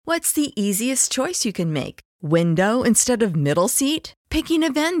What's the easiest choice you can make? Window instead of middle seat? Picking a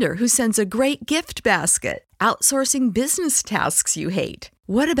vendor who sends a great gift basket? Outsourcing business tasks you hate?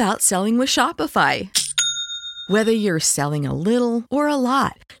 What about selling with Shopify? Whether you're selling a little or a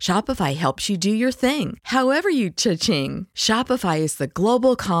lot, Shopify helps you do your thing, however you cha-ching. Shopify is the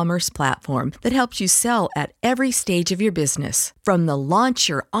global commerce platform that helps you sell at every stage of your business. From the launch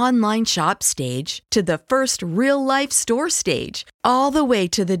your online shop stage to the first real-life store stage, all the way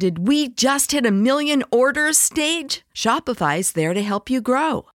to the did we just hit a million orders stage. Shopify's there to help you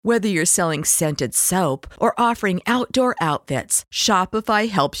grow. Whether you're selling scented soap or offering outdoor outfits, Shopify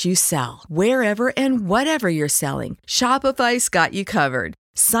helps you sell. Wherever and whatever you're selling, Shopify's got you covered.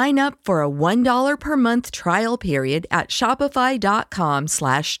 Sign up for a $1 per month trial period at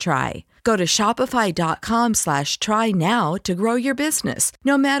shopify.com/try. Go to shopify.com/try now to grow your business,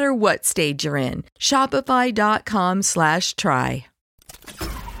 no matter what stage you're in. Shopify.com/try.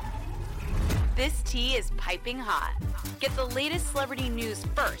 This tea is piping hot. Get the latest celebrity news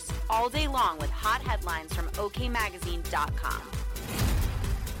first all day long with hot headlines from okmagazine.com.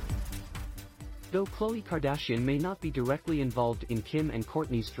 Though Khloe Kardashian may not be directly involved in Kim and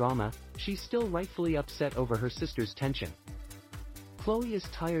Kourtney's drama, she's still rightfully upset over her sister's tension. Khloe is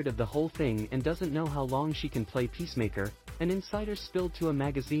tired of the whole thing and doesn't know how long she can play peacemaker. An insider spilled to a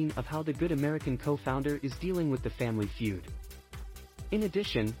magazine of how the Good American co-founder is dealing with the family feud. In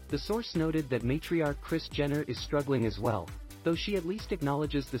addition, the source noted that matriarch Kris Jenner is struggling as well, though she at least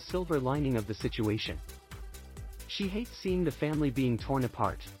acknowledges the silver lining of the situation. She hates seeing the family being torn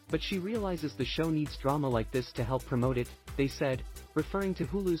apart, but she realizes the show needs drama like this to help promote it, they said, referring to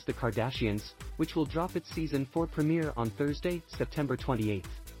Hulu's The Kardashians, which will drop its season 4 premiere on Thursday, September 28th.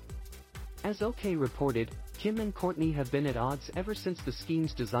 As OK reported, Kim and Kourtney have been at odds ever since the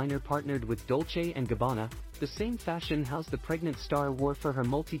Skims designer partnered with Dolce & Gabbana, the same fashion house the pregnant star wore for her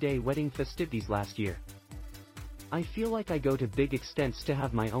multi-day wedding festivities last year. "I feel like I go to big extents to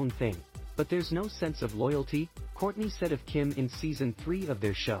have my own thing, but there's no sense of loyalty," Kourtney said of Kim in season 3 of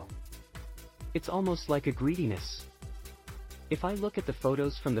their show. "It's almost like a greediness. If I look at the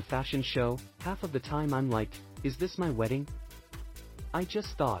photos from the fashion show, half of the time I'm like, is this my wedding? I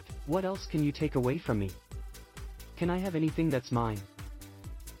just thought, what else can you take away from me? Can I have anything that's mine?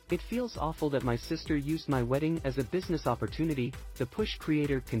 It feels awful that my sister used my wedding as a business opportunity," the Push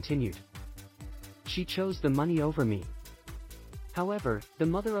creator continued. "She chose the money over me." However, the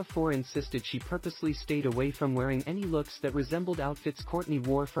mother of 4 insisted she purposely stayed away from wearing any looks that resembled outfits Kourtney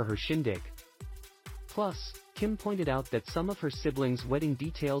wore for her shindig. Plus, Kim pointed out that some of her siblings' wedding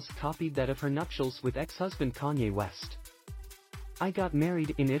details copied that of her nuptials with ex-husband Kanye West. "I got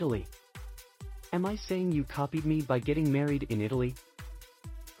married in Italy. Am I saying you copied me by getting married in Italy?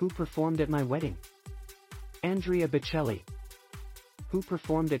 Who performed at my wedding? Andrea Bocelli. Who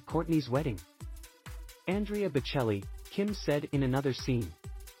performed at Kourtney's wedding? Andrea Bocelli," Kim said in another scene.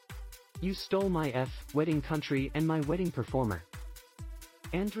 "You stole my wedding country and my wedding performer.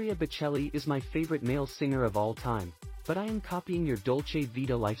 Andrea Bocelli is my favorite male singer of all time, but I am copying your Dolce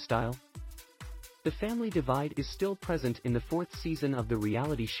Vita lifestyle?" The family divide is still present in the 4th season of the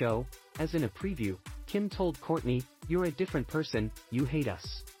reality show, as in a preview, Kim told Kourtney, "You're a different person, you hate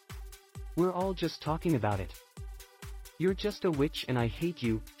us. We're all just talking about it. You're just a witch and I hate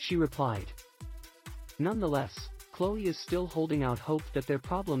you," she replied. Nonetheless, Khloe is still holding out hope that their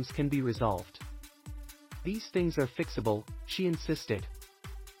problems can be resolved. "These things are fixable," she insisted.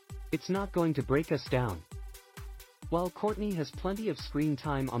 "It's not going to break us down." While Kourtney has plenty of screen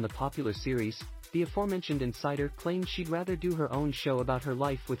time on the popular series, the aforementioned insider claimed she'd rather do her own show about her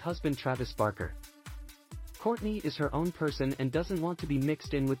life with husband Travis Barker. Kourtney is her own person and doesn't want to be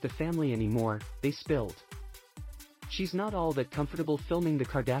mixed in with the family anymore, they spilled. She's not all that comfortable filming the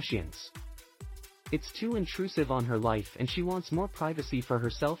Kardashians. It's too intrusive on her life and she wants more privacy for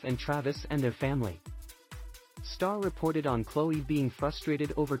herself and Travis and their family. Star reported on Khloe being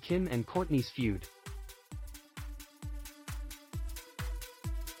frustrated over Kim and Kourtney's feud.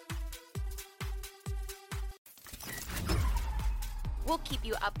 We'll keep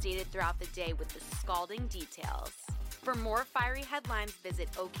you updated throughout the day with the scalding details. For more fiery headlines,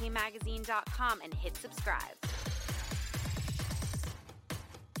 visit okmagazine.com and hit subscribe.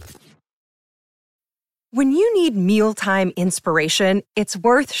 When you need mealtime inspiration, it's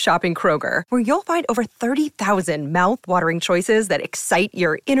worth shopping Kroger, where you'll find over 30,000 mouth-watering choices that excite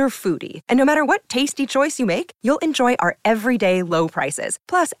your inner foodie. And no matter what tasty choice you make, you'll enjoy our everyday low prices,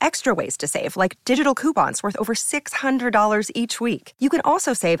 plus extra ways to save, like digital coupons worth over $600 each week. You can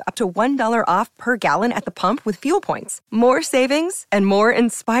also save up to $1 off per gallon at the pump with fuel points. More savings and more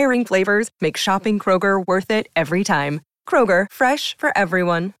inspiring flavors make shopping Kroger worth it every time. Kroger, fresh for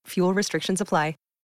everyone. Fuel restrictions apply.